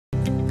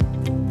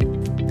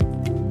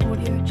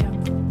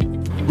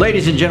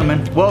Ladies and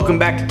gentlemen, welcome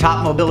back to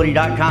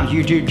TopMobility.com's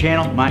YouTube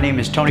channel. My name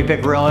is Tony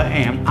Picarella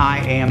and I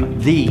am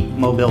the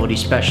mobility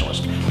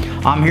specialist.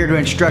 I'm here to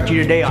instruct you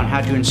today on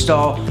how to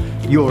install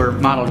your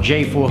model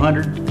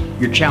J400,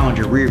 your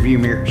Challenger rear view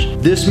mirrors.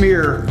 This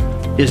mirror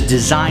is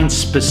designed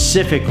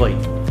specifically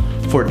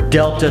for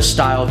Delta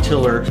style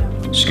tiller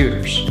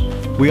scooters.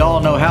 We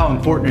all know how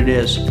important it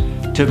is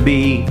to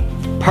be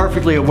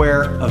perfectly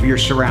aware of your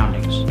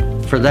surroundings.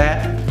 For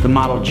that, the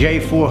model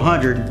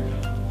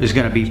J400 is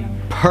going to be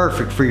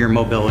perfect for your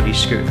mobility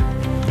scooter.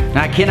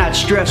 Now, I cannot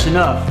stress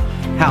enough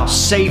how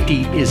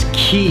safety is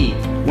key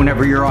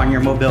whenever you're on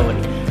your mobility.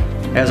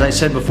 As I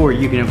said before,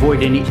 you can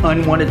avoid any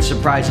unwanted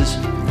surprises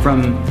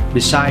from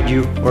beside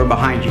you or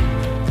behind you.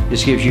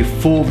 This gives you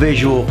full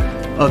visual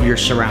of your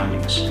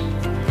surroundings.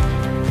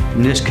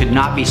 And this could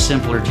not be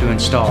simpler to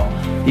install.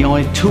 The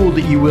only tool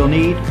that you will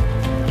need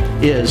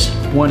is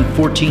one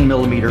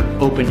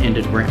 14mm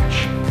open-ended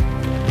wrench.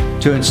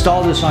 To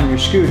install this on your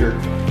scooter,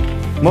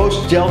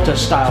 most Delta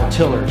style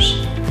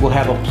tillers will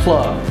have a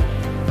plug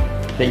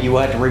that you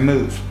will have to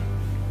remove.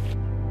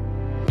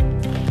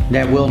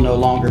 That will no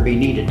longer be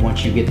needed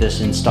once you get this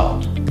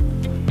installed.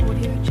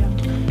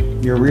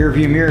 Your rear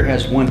view mirror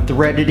has one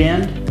threaded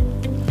end.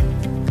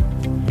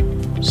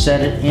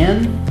 Set it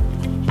in.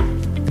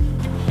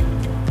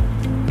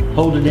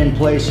 Hold it in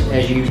place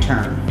as you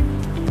turn.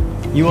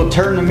 You will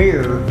turn the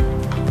mirror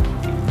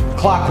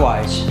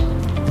clockwise.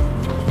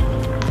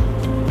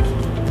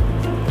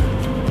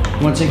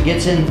 Once it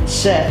gets in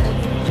set,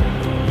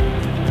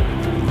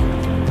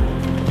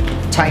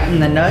 tighten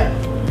the nut.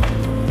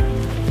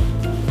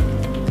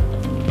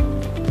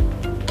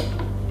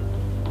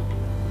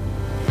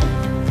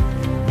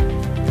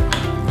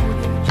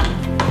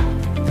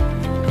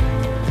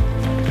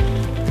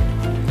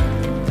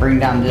 Bring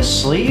down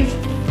this sleeve.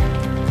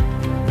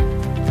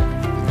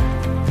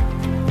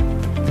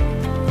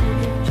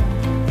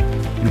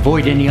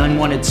 Avoid any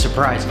unwanted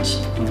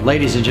surprises.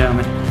 Ladies and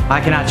gentlemen,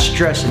 I cannot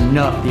stress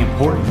enough the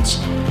importance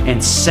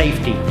and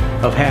safety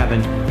of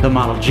having the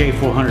model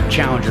J400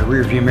 Challenger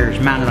rear view mirrors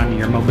mounted onto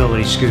your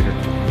mobility scooter.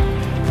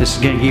 This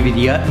is going to give you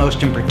the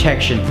utmost in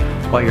protection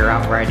while you're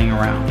out riding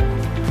around.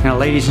 Now,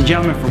 ladies and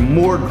gentlemen, for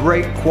more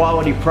great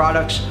quality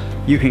products,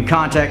 you can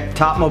contact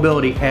Top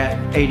Mobility at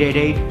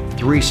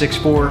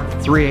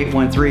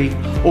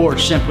 888-364-3813 or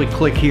simply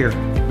click here.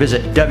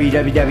 Visit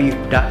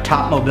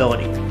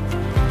www.topmobility.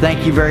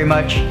 Thank you very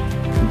much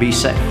and be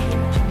safe.